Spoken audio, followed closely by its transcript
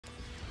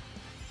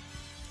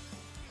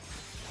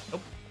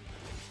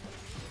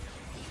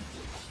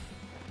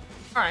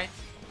Alright.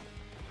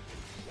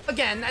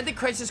 Again, I think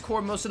Crisis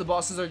Core, most of the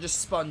bosses are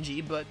just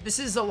spongy, but this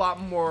is a lot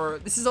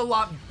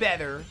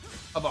better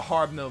of a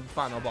hard mode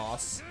final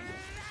boss.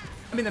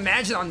 I mean,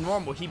 imagine on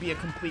normal, he'd be a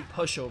complete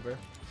pushover.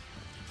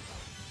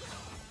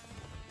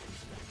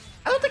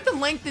 I don't think the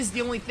length is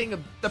the only thing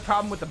of the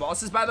problem with the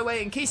bosses, by the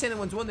way. In case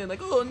anyone's wondering,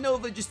 like, oh,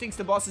 Nova just thinks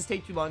the bosses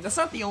take too long. That's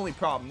not the only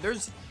problem.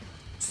 There's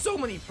so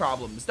many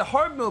problems. The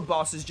hard mode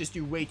bosses just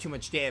do way too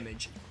much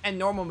damage. And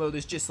normal mode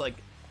is just like,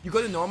 you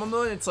go to normal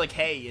mode and it's like,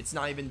 hey, it's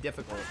not even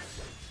difficult.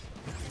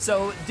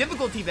 So,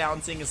 difficulty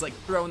balancing is like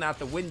thrown out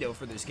the window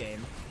for this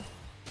game.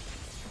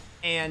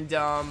 And,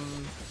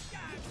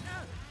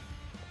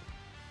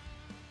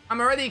 I'm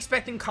already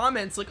expecting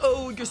comments like,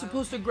 oh, you're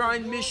supposed to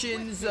grind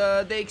missions,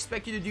 they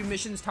expect you to do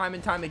missions time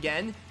and time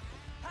again.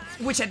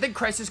 Which I think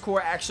Crisis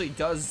Core actually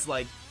does,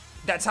 like,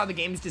 that's how the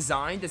game's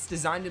designed. It's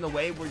designed in a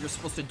way where you're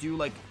supposed to do,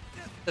 like,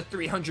 the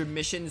 300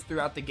 missions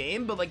throughout the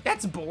game, but, like,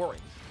 that's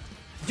boring.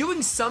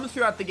 Doing some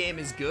throughout the game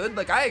is good,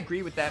 like, I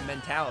agree with that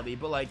mentality,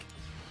 but, like,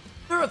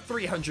 there are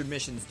 300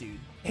 missions, dude.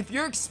 If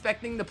you're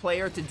expecting the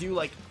player to do,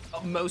 like,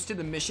 most of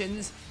the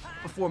missions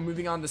before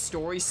moving on to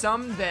story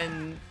some,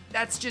 then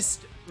that's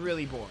just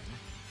really boring.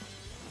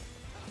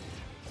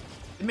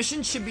 The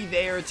missions should be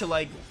there to,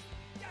 like,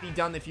 be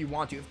done if you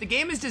want to. If the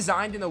game is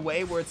designed in a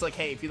way where it's like,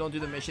 hey, if you don't do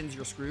the missions,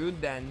 you're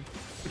screwed, then,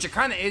 which it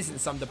kind of is in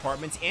some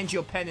departments,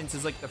 Angiopenance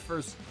is, like, the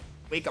first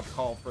wake-up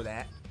call for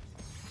that.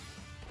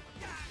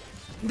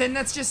 Then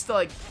that's just,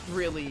 like,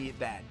 really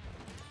bad.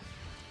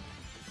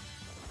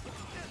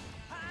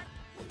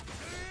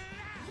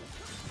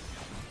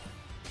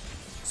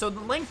 So the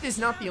length is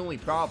not the only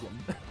problem.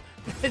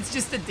 It's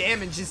just the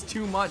damage is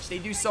too much. They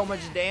do so much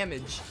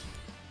damage.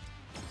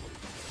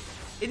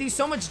 They do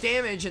so much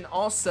damage, and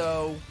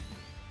also,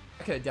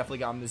 I could have definitely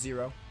got him to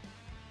 0.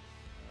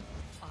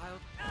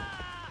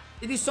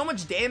 They do so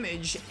much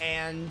damage,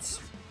 and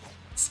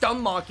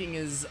stun locking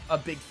is a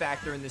big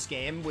factor in this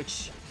game,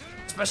 which,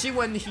 especially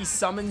when he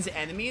summons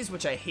enemies,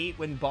 which I hate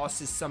when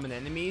bosses summon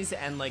enemies,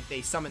 and, like,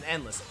 they summon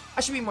endless.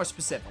 I should be more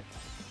specific.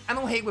 I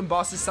don't hate when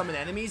bosses summon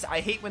enemies. I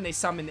hate when they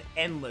summon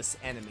endless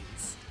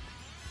enemies.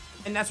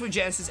 And that's what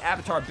Genesis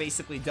Avatar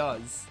basically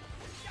does.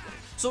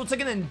 So it's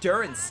like an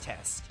endurance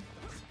test.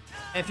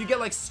 And if you get,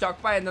 like,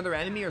 stuck by another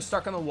enemy or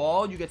stuck on a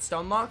wall, you get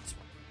stun locked.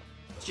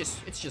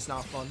 It's just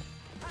not fun.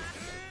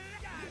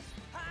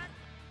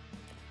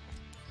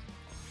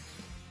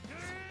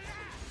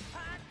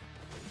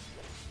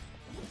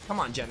 Come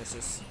on,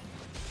 Genesis.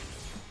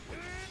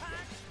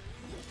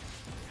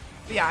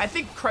 But yeah, I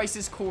think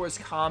Crisis Core's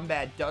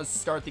combat does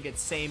start to get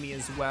samey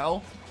as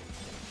well.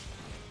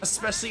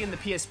 Especially in the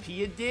PSP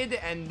it did,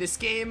 and this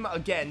game,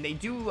 again, they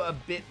do a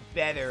bit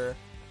better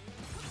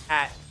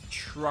at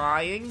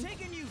trying.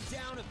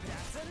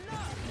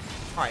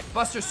 Alright,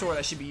 Buster Sword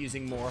I should be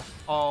using more.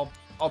 I'll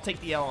take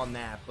the L on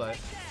that, but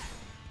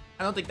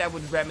I don't think that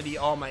would remedy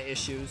all my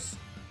issues.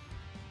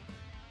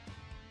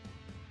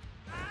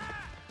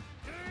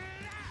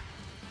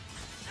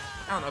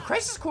 I don't know,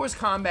 Crisis Core's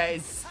combat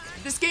is...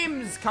 This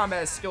game's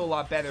combat is still a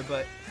lot better,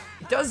 but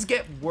it does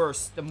get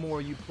worse the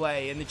more you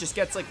play, and it just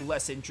gets, like,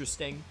 less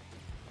interesting.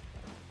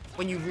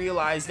 When you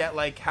realize that,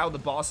 like, how the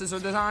bosses are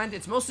designed,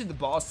 it's mostly the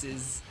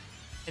bosses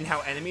and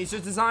how enemies are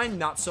designed,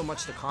 not so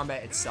much the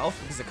combat itself,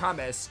 because the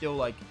combat is still,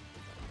 like,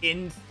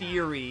 in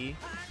theory,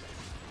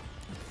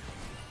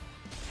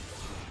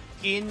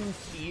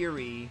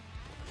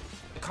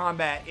 the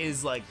combat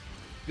is, like,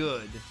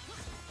 good.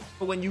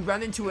 But when you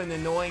run into an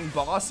annoying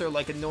boss or,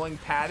 like, annoying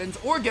patterns,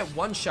 or get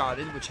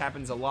one-shotted, which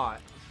happens a lot,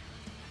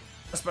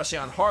 especially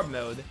on hard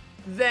mode,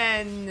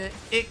 then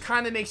it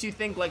kind of makes you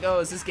think, like, oh,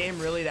 is this game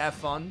really that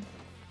fun?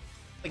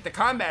 Like, the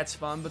combat's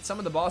fun, but some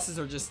of the bosses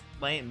are just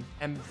lame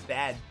and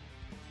bad.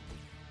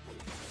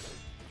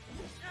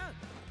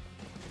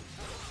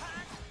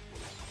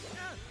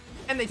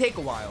 And they take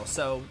a while,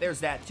 so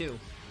there's that too.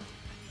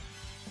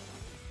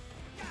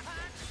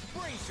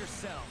 Brace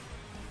yourself.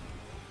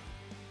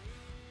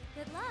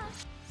 Good luck.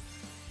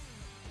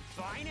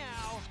 Bye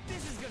now.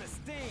 This is gonna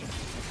sting.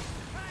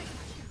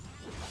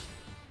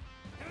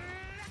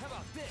 How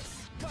about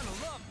this? Gonna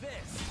love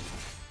this.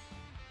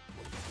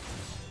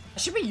 I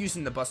should be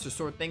using the Buster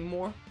Sword thing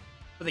more.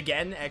 But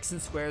again, X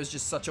and square is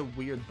just such a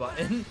weird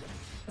button.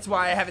 That's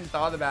why I haven't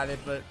thought about it,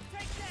 but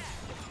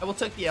I will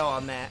take the L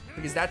on that,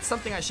 because that's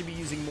something I should be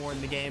using more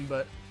in the game,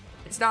 but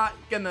it's not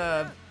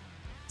gonna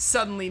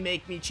suddenly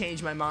make me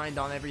change my mind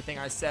on everything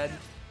I said.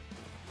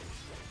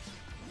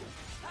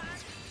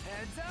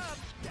 Heads up.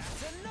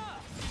 That's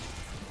enough.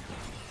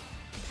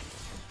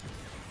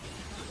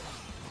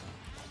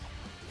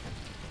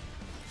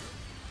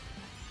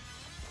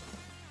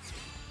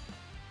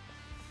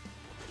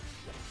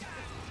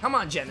 Come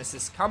on,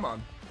 Genesis, come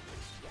on.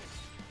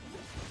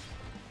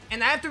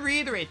 And I have to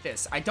reiterate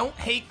this. I don't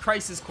hate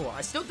Crisis Core.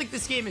 I still think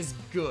this game is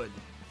good.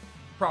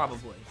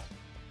 Probably.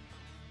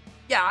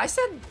 Yeah, I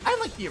said I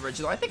like the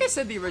original. I think I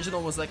said the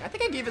original was like, I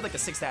think I gave it like a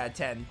 6 out of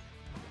 10.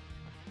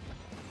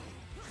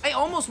 I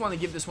almost want to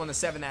give this one a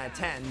 7 out of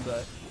 10,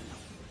 but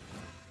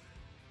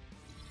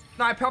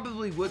No, I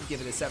probably would give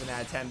it a 7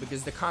 out of 10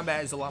 because the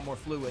combat is a lot more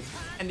fluid,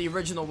 and the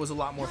original was a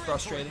lot more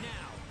frustrating.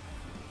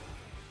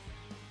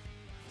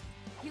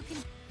 You can.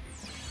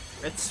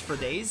 Crits for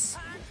days.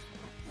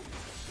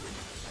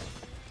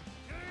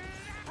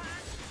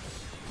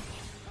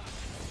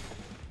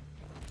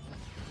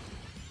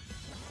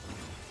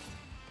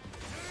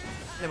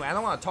 Anyway, I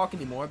don't want to talk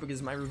anymore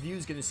because my review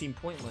is going to seem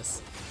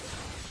pointless.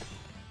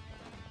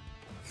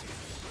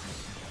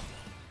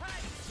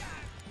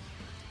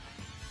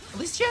 At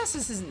least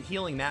Genesis isn't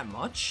healing that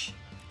much.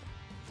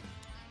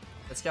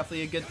 That's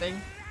definitely a good thing.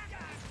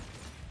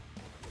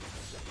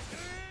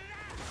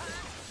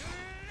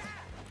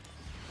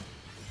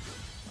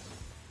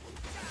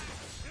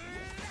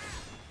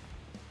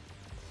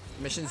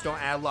 Missions don't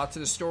add a lot to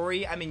the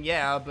story. I mean,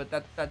 yeah, but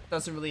that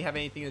doesn't really have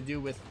anything to do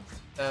with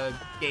the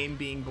game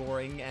being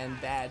boring and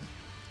bad.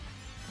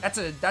 That's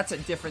a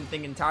different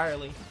thing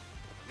entirely.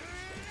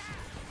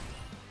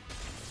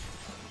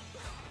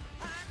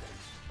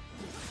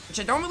 Which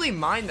I don't really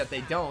mind that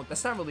they don't.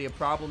 That's not really a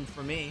problem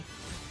for me.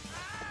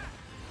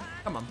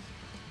 Come on.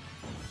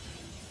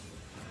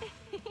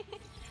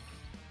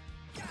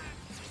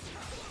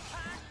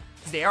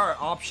 They are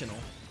optional.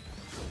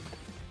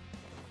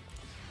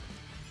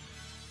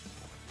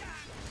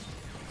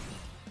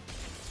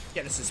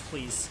 Genesis,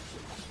 please.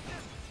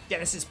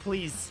 Genesis,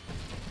 please.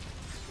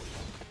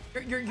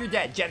 You're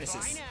dead,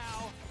 Genesis.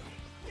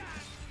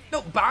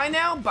 No, buy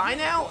now? Buy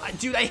now?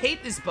 Dude, I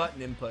hate this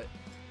button input.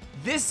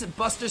 This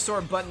Buster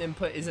Sword button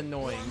input is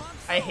annoying.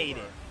 I hate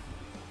it.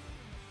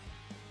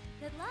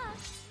 Good luck.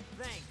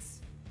 Thanks.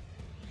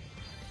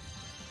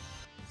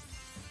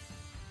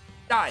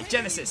 Die,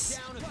 Genesis.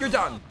 You're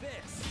done.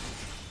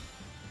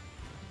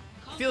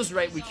 Feels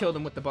right we killed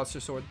him with the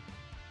Buster Sword.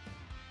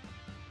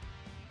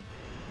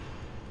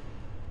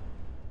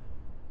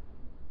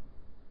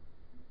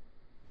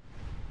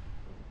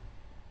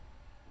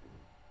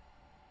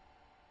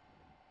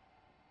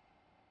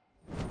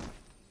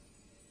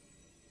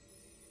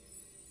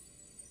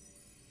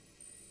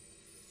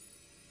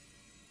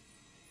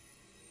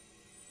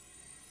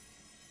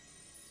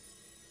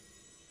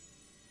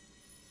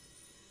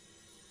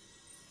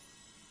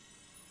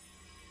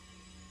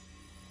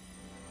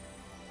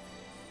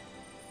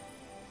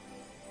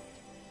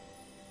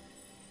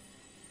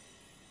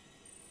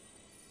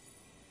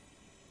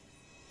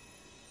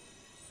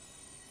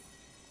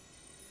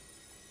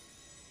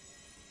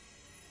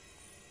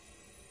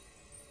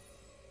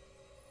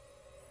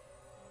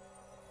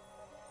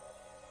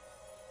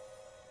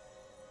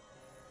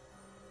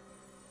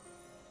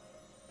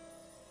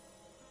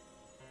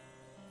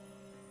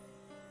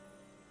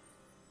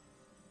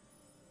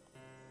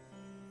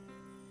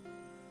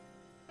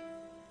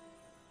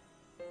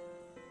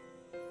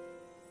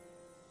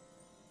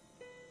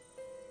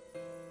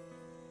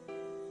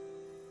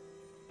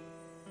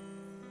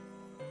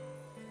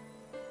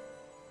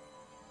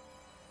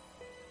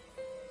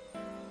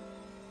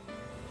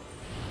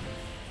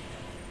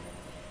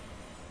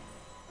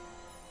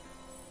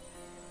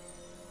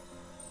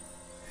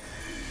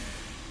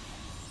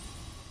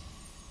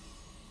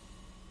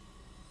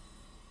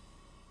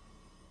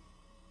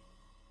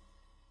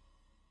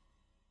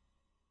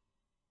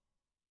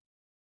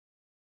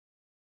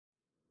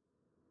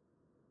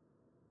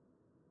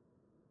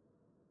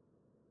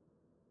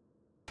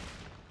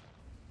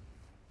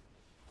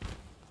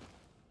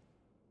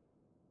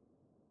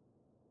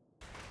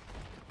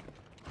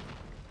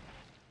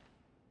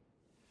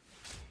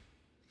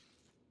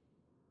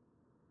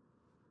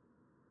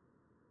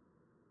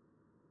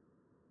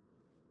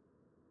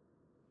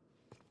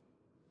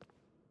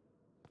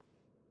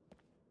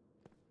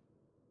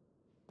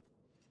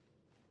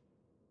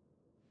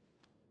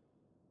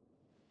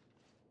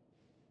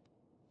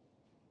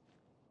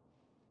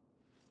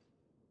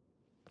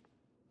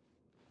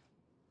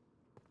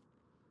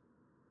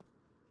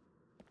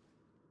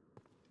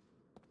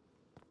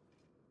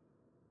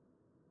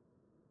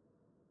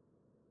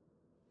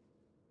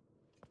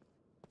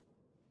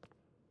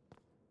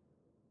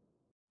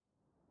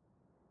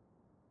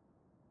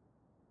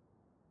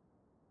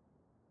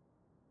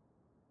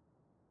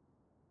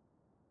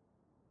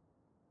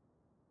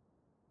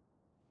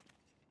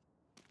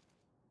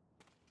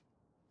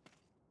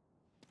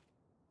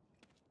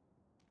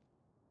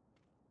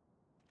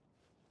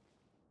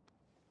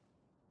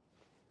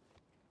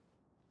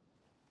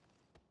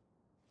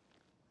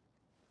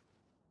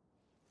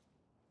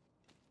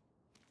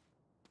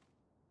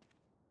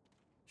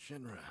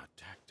 Shinra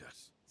attacked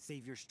us.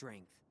 Save your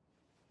strength.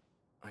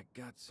 I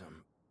got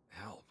some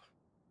help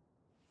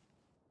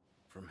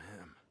from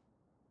him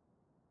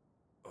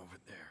over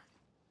there.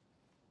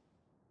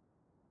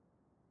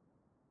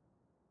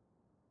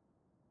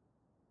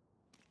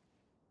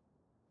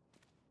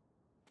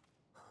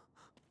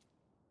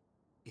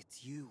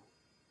 It's you.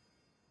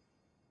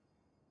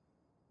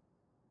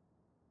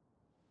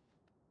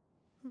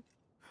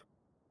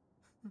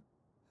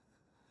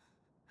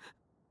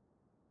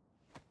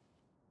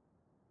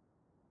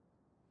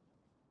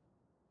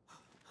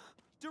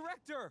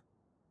 Director!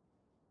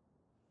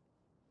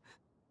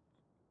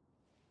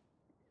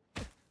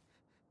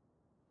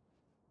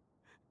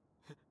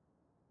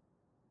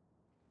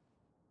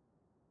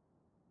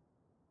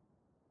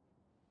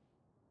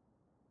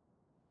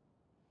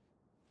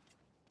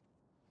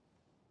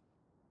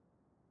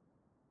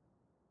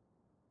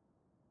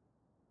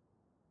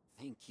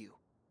 Thank you.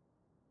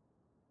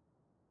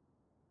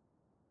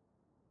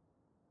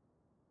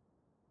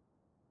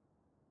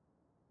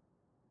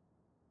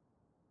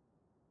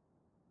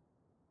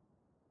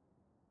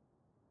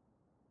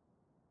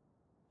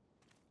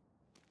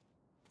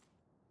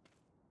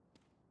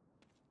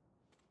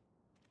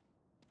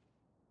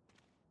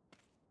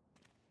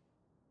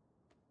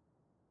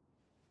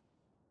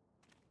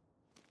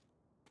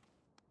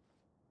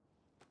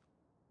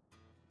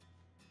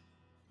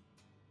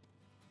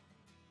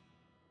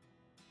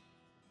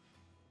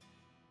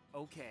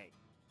 Okay,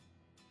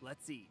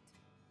 let's eat.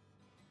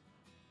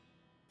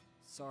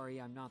 Sorry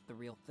I'm not the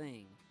real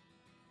thing,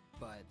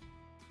 but...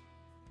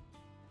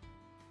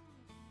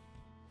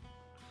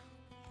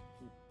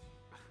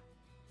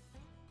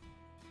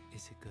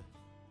 Is it good?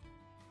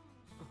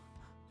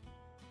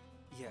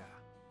 Yeah.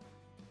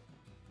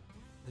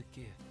 The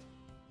gift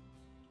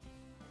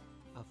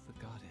of the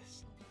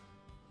goddess.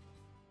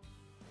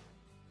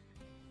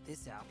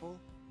 This apple?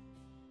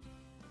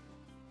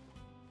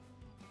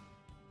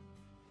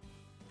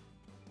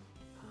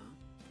 Huh?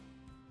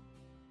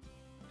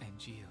 And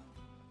Gio.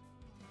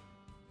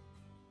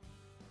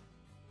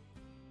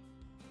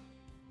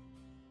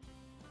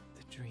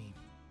 The dream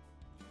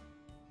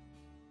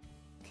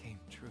came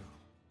true.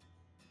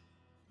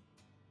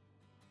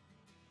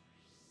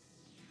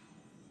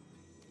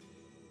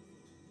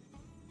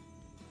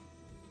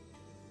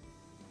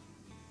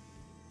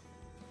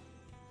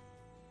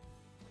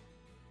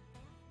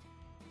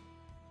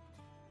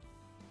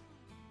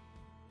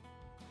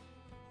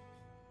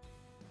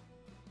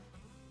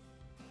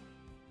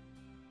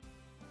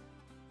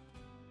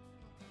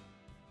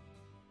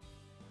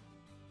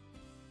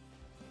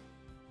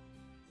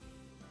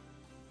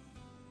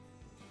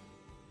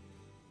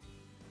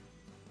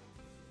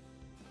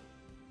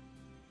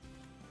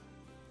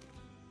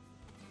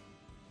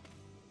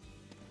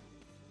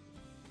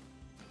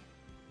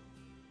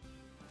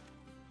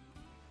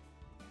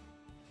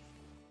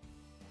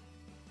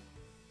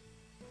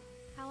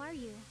 How are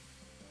you?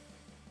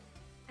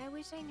 I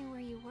wish I knew where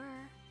you were.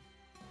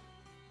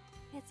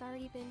 It's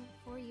already been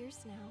 4 years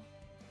now.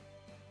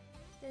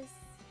 This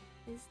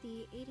is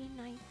the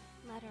 89th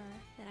letter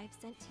that I've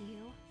sent to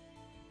you.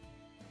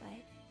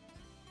 But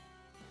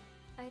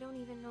I don't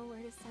even know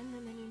where to send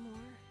them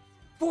anymore.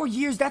 4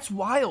 years? That's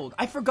wild.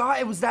 I forgot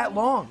it was that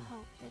long. I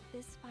hope that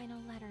this final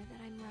letter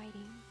that I'm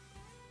writing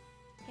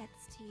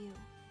gets to you.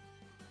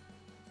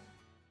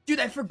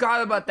 Dude, I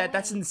forgot about that.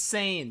 That's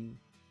insane.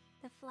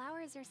 The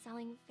flowers are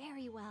selling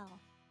very well.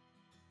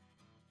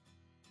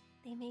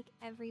 They make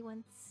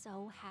everyone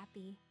so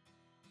happy.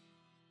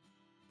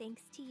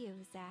 Thanks to you,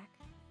 Zach.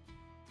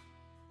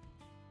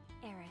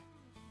 Aerith.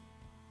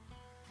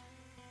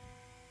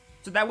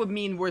 So that would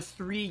mean we're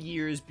 3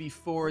 years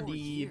before 4 the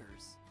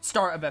years?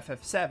 start of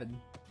FF7.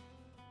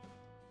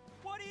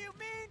 What do you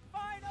mean,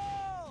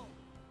 final?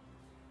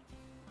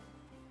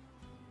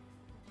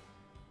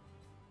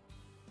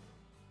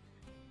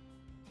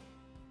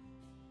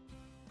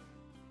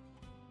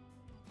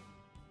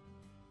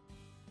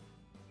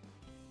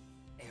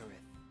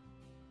 Aerith.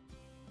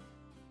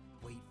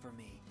 Wait for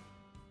me.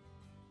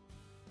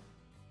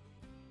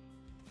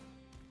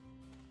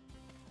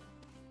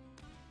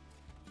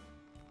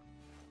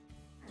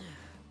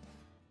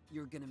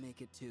 You're gonna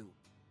make it too.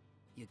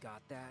 You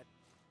got that?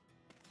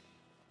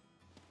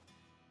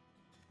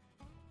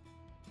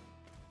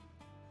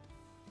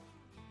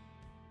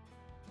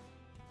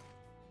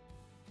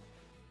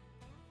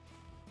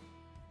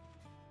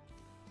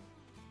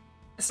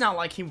 It's not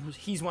like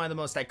he's one of the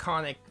most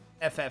iconic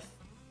FF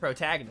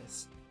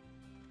protagonists.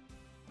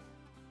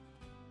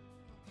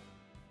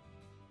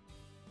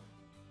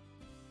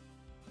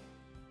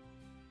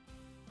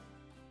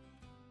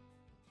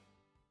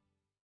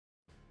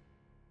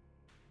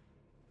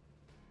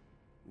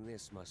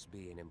 This must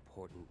be an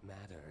important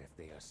matter if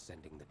they are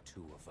sending the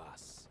two of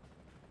us.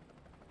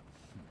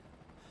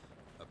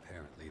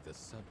 Apparently the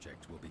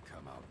subject will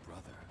become our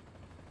brother.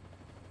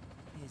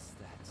 Is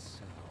that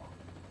so?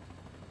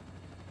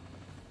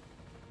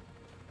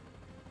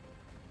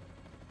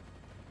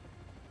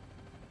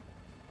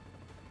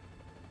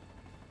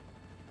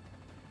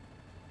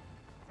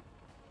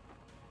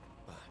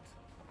 But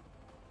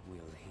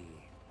will he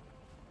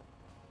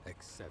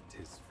Accept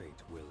his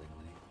fate willingly.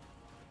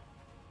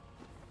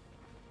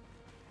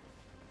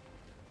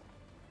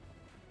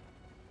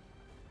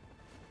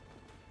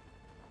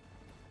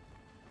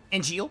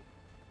 And Jill?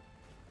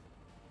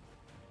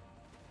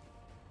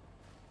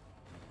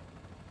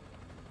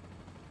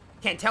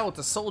 Can't tell it's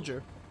a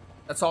soldier.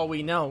 That's all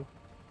we know.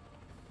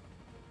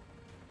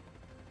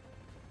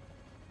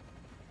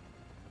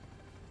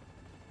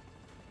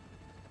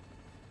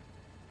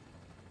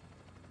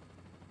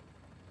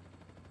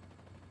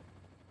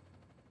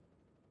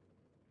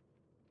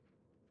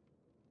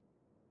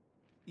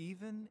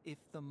 Even if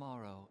the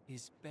morrow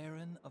is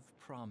barren of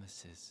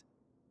promises,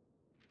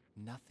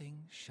 nothing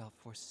shall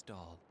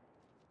forestall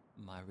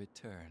my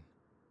return.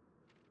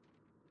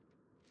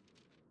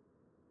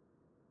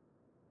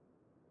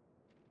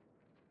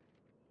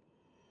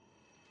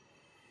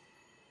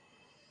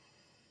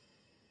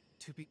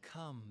 To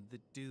become the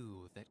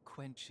dew that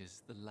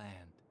quenches the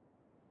land,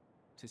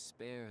 to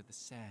spare the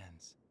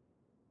sands,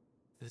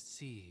 the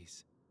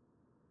seas,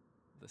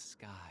 the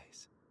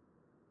skies.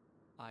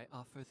 I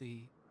offer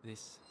thee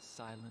this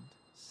silent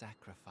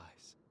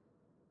sacrifice.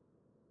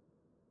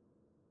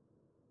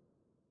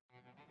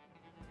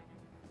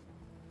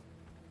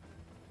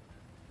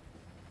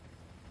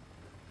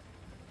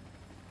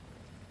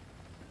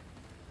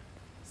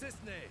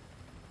 Cisne!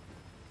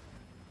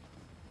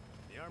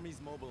 The army's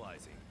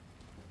mobilizing.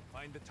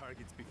 Find the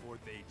targets before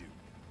they do.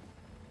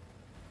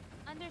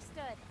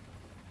 Understood.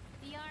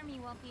 The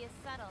army won't be as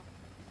subtle.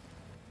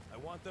 I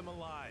want them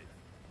alive.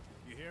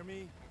 You hear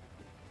me?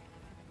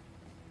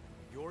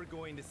 You're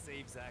going to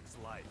save Zack's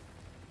life.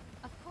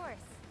 Of course.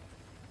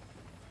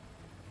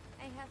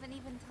 I haven't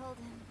even told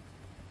him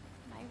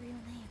my real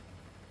name.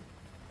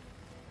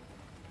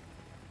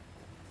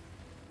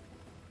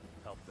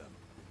 Help them.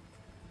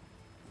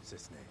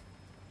 Cisne,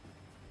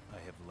 I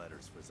have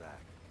letters for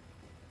Zack.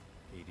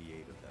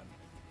 88 of them.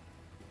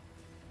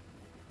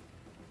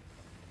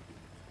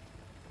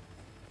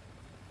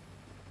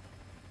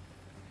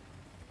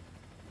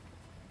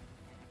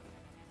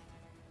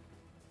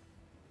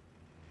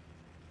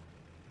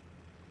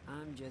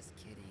 I'm just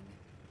kidding.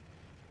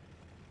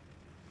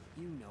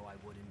 You know I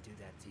wouldn't do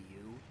that to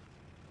you.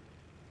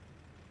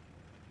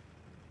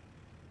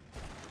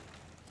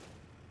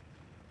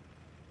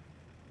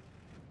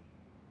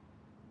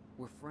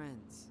 We're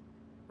friends,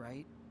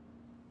 right?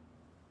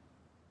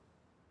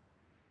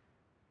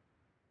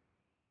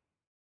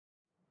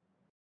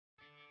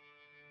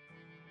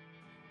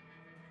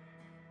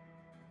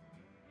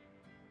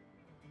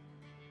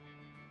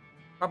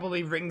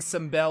 Probably rings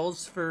some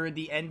bells for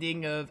the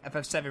ending of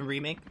FF7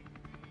 Remake.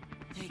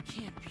 They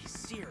can't be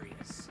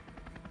serious.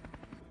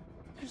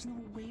 There's no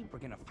way we're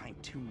gonna find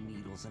 2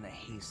 needles in a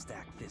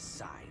haystack this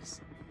size.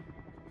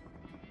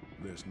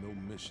 There's no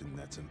mission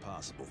that's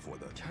impossible for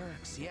the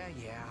Turks, yeah.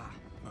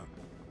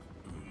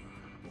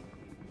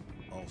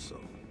 Also,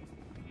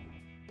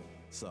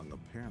 Sung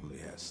apparently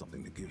has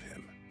something to give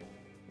him.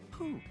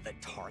 Who? The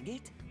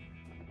target?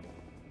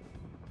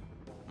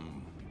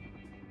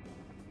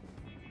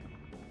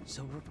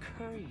 So we're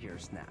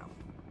couriers now.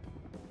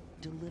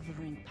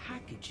 Delivering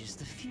packages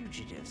to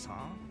fugitives, huh?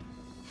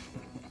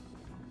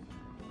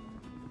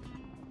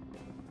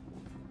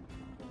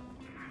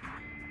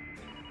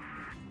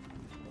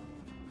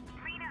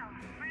 Reno,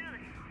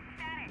 Bruce,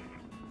 status.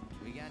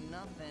 We got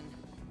nothing.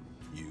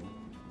 You?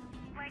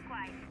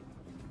 Likewise.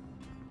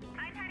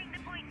 I'm heading to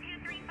point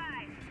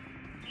 235.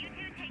 You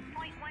two take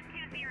point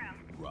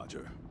 120.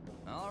 Roger.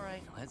 All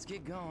right, let's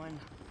get going.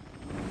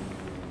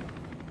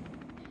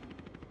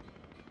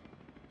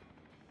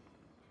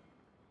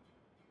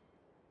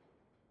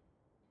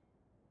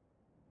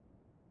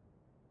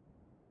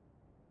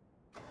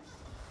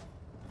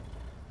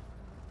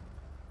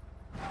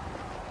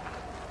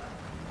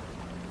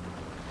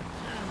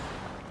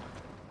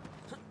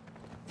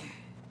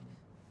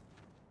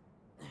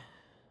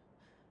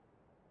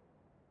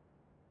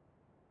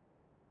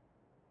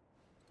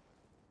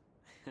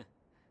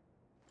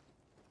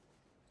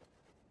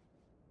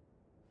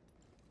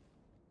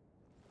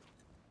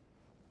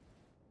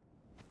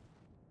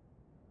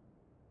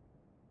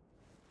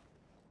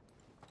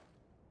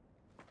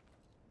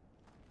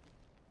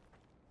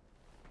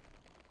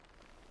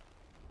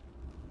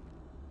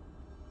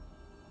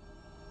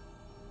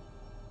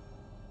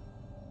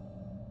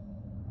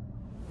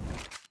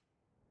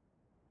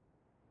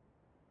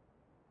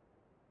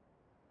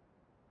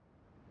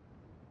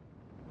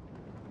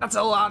 That's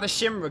a lot of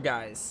Shinra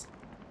guys.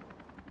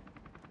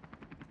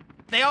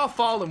 They all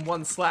fall in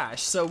one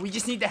slash, so we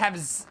just need to have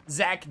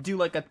Zack do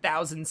like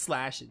 1,000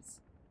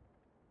 slashes.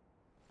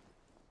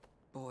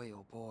 Boy,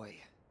 oh boy.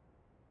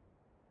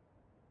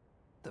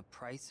 The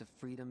price of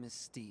freedom is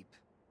steep.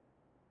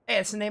 Hey,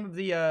 it's the name of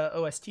the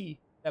OST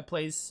that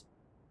plays.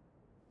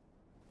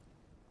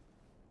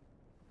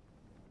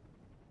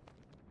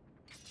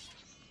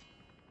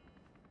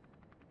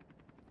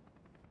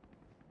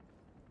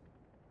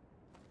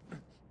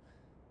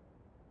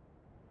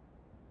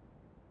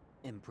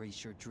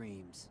 Embrace your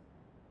dreams.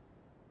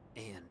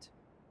 And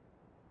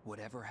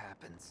whatever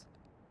happens,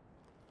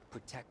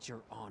 protect your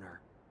honor.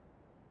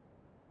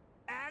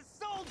 As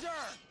soldier!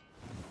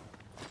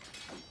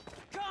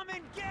 Come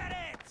and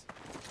get it!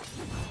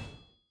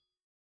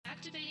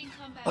 Activating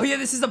combat. Oh yeah,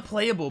 this is a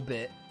playable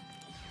bit.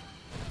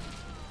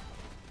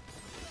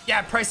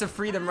 Yeah, Price of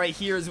Freedom right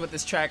here is what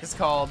this track is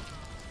called.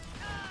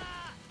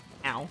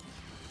 Ow.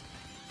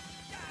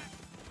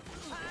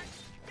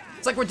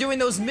 It's like we're doing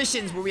those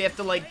missions where we have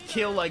to like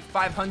kill like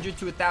 500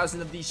 to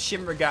 1,000 of these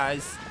Shinra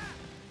guys.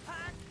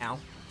 Ow.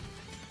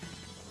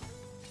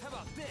 How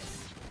about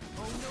this?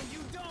 Oh no, you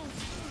don't!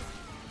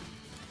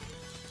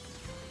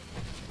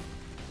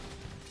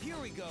 Here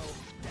we go.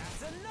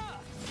 That's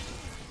enough!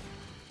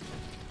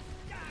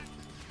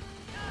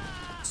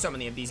 So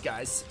many of these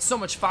guys. So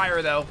much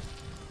fire though.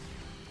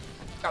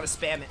 Gotta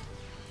spam it.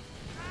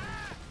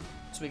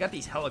 So we got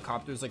these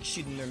helicopters like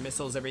shooting their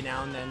missiles every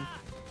now and then.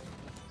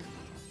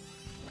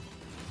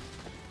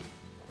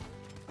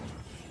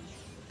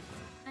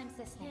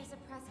 Here's a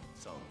present.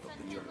 Some of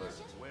the New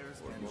journalists. version? Where's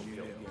For Angel? new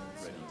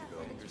version? Ready to go.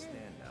 For the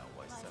Understand truth. now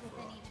why Lies within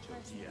Sephiroth each chose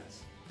person. yes.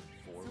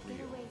 For So get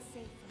real. away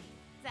safely.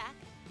 Zach,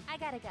 I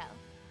gotta go.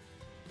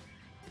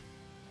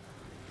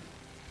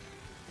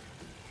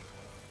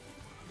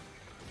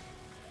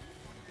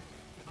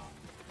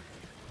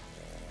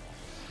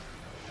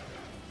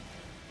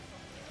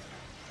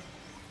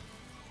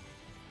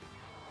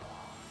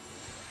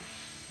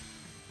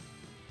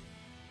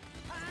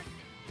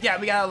 Yeah,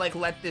 we gotta like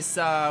let this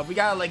we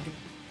gotta like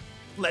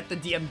let the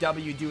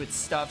DMW do its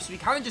stuff, so we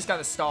kind of just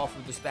gotta stall for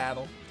this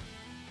battle.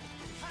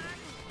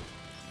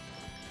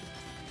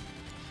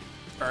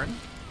 Burn.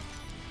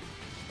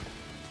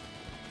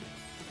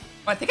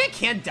 Oh, I think I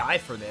can't die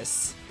for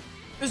this.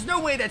 There's no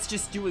way that's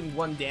just doing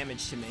 1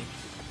 damage to me.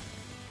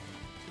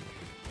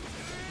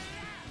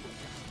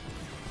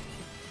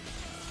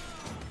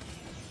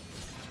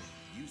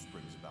 Use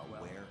brings about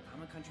where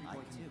I'm a country I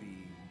boy can too. be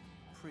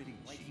pretty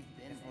Like cheap. you've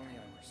been If only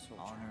there. I were so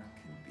Honor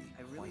can be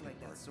I really quite a like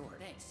that burden. sword.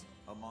 Thanks.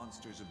 A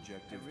monster's I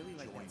objective. really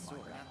like join that my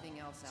sword. battle. Nothing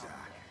else out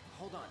Zach, there.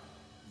 Hold on.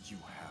 you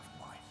have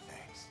my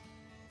thanks.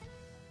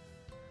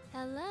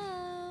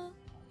 Hello.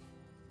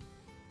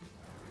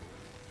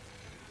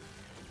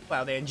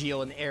 Cloud and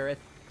Geo and Aerith.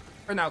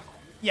 Or no,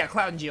 yeah,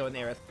 Cloud and Geo and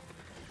Aerith.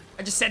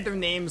 I just said their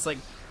names like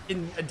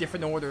in a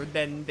different order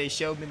than they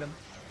showed me them.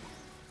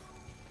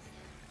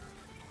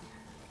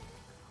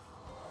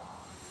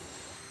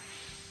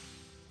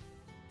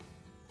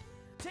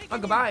 Oh,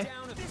 goodbye.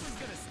 This is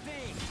gonna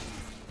sting.